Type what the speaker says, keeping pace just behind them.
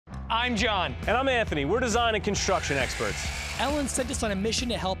I'm John. And I'm Anthony. We're design and construction experts. Ellen sent us on a mission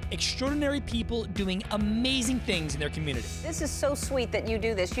to help extraordinary people doing amazing things in their community. This is so sweet that you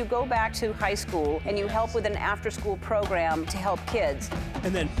do this. You go back to high school and you help with an after-school program to help kids.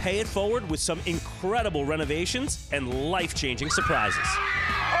 And then pay it forward with some incredible renovations and life-changing surprises.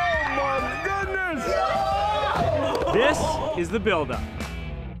 Oh my goodness! This is the build-up.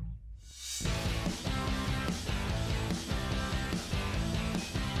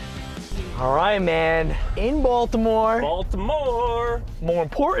 All right, man. In Baltimore. Baltimore! More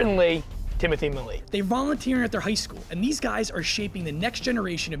importantly, Timothy and Malik. They're volunteering at their high school, and these guys are shaping the next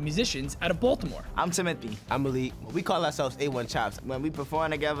generation of musicians out of Baltimore. I'm Timothy. I'm Malik. We call ourselves A1 Chops. When we perform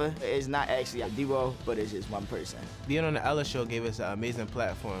together, it's not actually a duo, but it's just one person. Being on the Ella Show gave us an amazing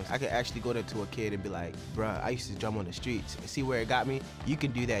platform. I could actually go to a kid and be like, bruh, I used to drum on the streets. And see where it got me? You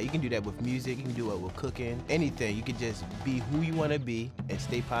can do that. You can do that with music. You can do it with cooking. Anything. You can just be who you want to be and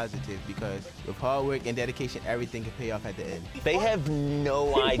stay positive, because with hard work and dedication, everything can pay off at the end. They have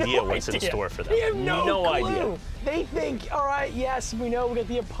no idea what's in store for them. They have no clue. Idea. They think, all right, yes, we know we got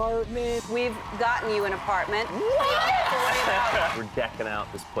the apartment. We've gotten you an apartment. We're decking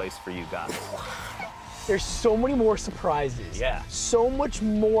out this place for you guys. There's so many more surprises. Yeah. So much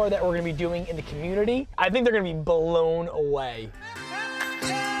more that we're gonna be doing in the community. I think they're gonna be blown away.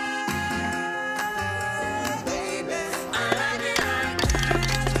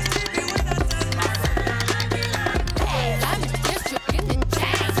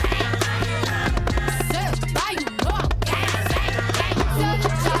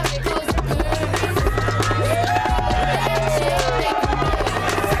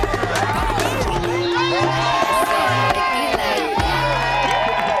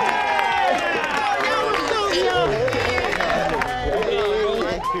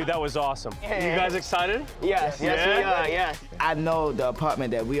 That was awesome. You guys excited? Yes, yes, Yeah? we are, yes. I know the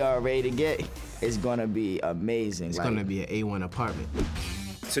apartment that we are ready to get is gonna be amazing. It's gonna be an A1 apartment.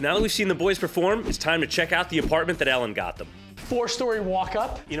 So now that we've seen the boys perform, it's time to check out the apartment that Ellen got them. 4-story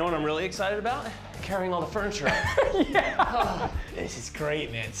walk-up. You know what I'm really excited about? Carrying all the furniture out. Yeah. This is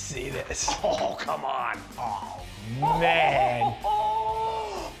great, man. See this. Oh, come on. Oh, man.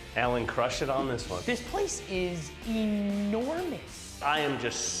 Ellen crushed it on this one. This place is enormous. I am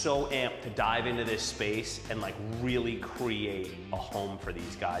just so amped to dive into this space and like really create a home for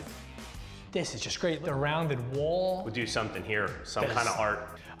these guys. This is just great. The rounded wall. We'll do something here, some kind of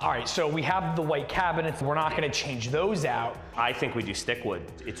art. All right, so we have the white cabinets. We're not gonna change those out. I think we do stick wood.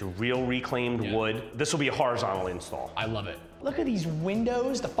 It's real reclaimed wood. This will be a horizontal install. I love it. Look at these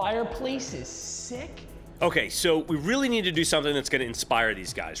windows. The fireplace is sick. Okay, so we really need to do something that's gonna inspire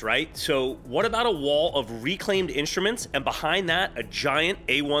these guys, right? So what about a wall of reclaimed instruments, and behind that, a giant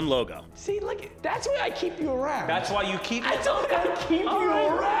A1 logo? See, look, that's why I keep you around. That's why you keep me. That's why I keep you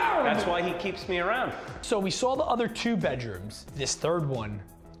around. That's why he keeps me around. So we saw the other 2 bedrooms. This third one,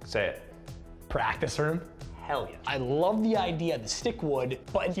 Say it. practice room. Hell yeah. I love the idea of the stick wood,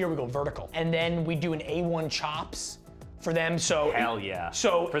 but here we go vertical. And then we do an A1 chops for them, so. Hell yeah.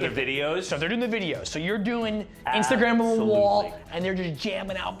 So for the videos? So they're doing the videos. So you're doing Instagram on the wall, and they're just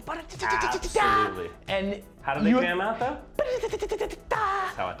jamming out. Absolutely. And how do they jam out though?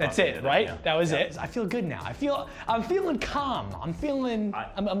 That's it, right? Yeah. That was it. I feel good now. I'm feeling calm. I'm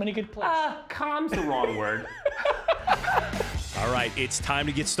in a good place. Calm's the wrong word. All right, it's time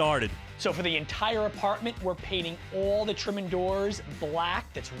to get started. So for the entire apartment, we're painting all the trim and doors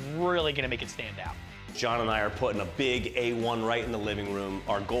black. That's really gonna make it stand out. John and I are putting a big A1 right in the living room.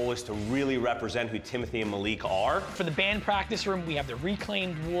 Our goal is to really represent who Timothy and Malik are. For the band practice room, we have the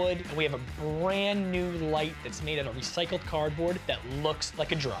reclaimed wood, and we have a brand new light that's made out of recycled cardboard that looks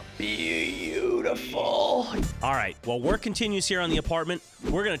like a drum. Beautiful. All right, while work continues here on the apartment,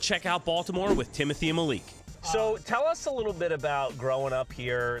 we're gonna check out Baltimore with Timothy and Malik. So tell us a little bit about growing up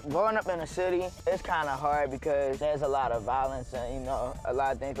here. Growing up in the city, it's kind of hard because there's a lot of violence and, you know, a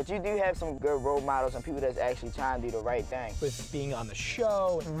lot of things. But you do have some good role models and people that's actually trying to do the right thing. With being on the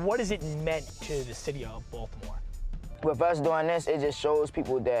show, what has it meant to the city of Baltimore? With us doing this, it just shows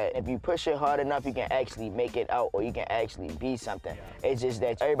people that if you push it hard enough, you can actually make it out or you can actually be something. Yeah. It's just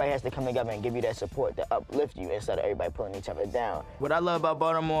that everybody has to come together and give you that support to uplift you instead of everybody pulling each other down. What I love about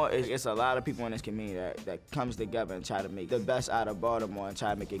Baltimore is it's a lot of people in this community that comes together and try to make the best out of Baltimore and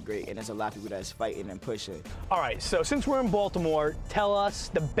try to make it great. And there's a lot of people that's fighting and pushing. All right, so since we're in Baltimore, tell us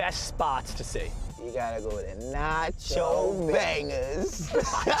the best spots to see. You gotta go to Nacho Bangers.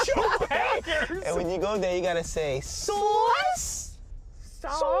 Nacho Bangers? And when you go there, you gotta say, sauce?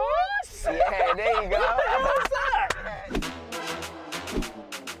 Sauce? Yeah, there you go. What's that?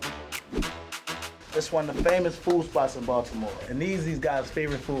 The It's one of the famous food spots in Baltimore. And these guys'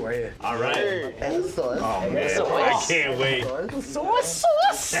 favorite food right here. All right. And the sauce. Oh, man. I can't wait. Sauce.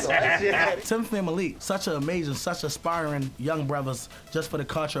 Timothy and Malik, such an amazing, such aspiring young brothers just for the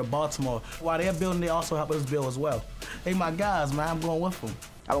culture of Baltimore. While they're building, they also help us build as well. They my guys, man. I'm going with them.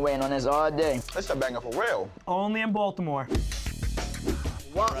 I've been waiting on this all day. It's a banger for real. Only in Baltimore.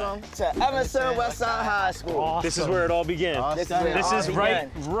 Welcome to Emerson Westside High School. Awesome. This is where it all begins. This is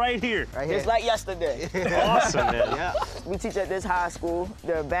right here. Just like yesterday. Awesome, man. Yeah. We teach at this high school,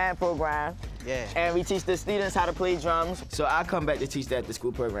 the band program. Yeah. And we teach the students how to play drums. So I come back to teach that at the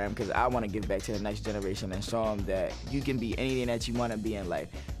school program because I want to give back to the next generation and show them that you can be anything that you want to be in life.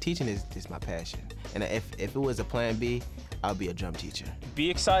 Teaching is my passion. And if it was a plan B, I'll be a drum teacher. Be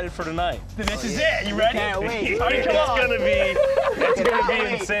excited for tonight. This is it. You ready? Can't wait. It's gonna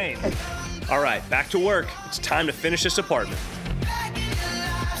be insane. All right, back to work. It's time to finish this apartment.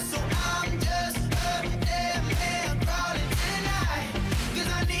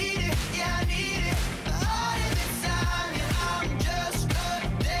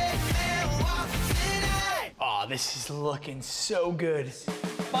 Oh, this is looking so good.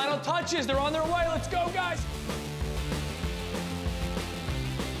 Final touches, they're on their way. Let's go, guys.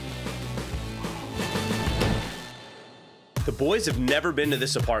 The boys have never been to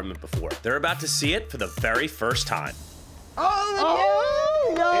this apartment before. They're about to see it for the very first time. Oh,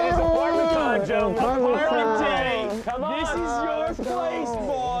 It is apartment time, gentlemen. Apartment day. Come on. This is your place,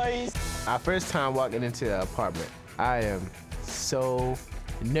 boys. Our first time walking into the apartment, I am so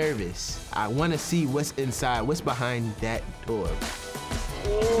nervous. I want to see what's inside, what's behind that door.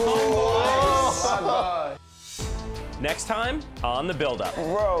 Oh, my God. Next time on The Build-Up.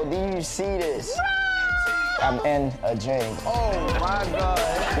 Bro, do you see this? I'm in a dream. Oh, my God.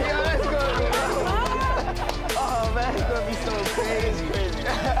 Yeah, that's gonna be... Oh, man, it's gonna be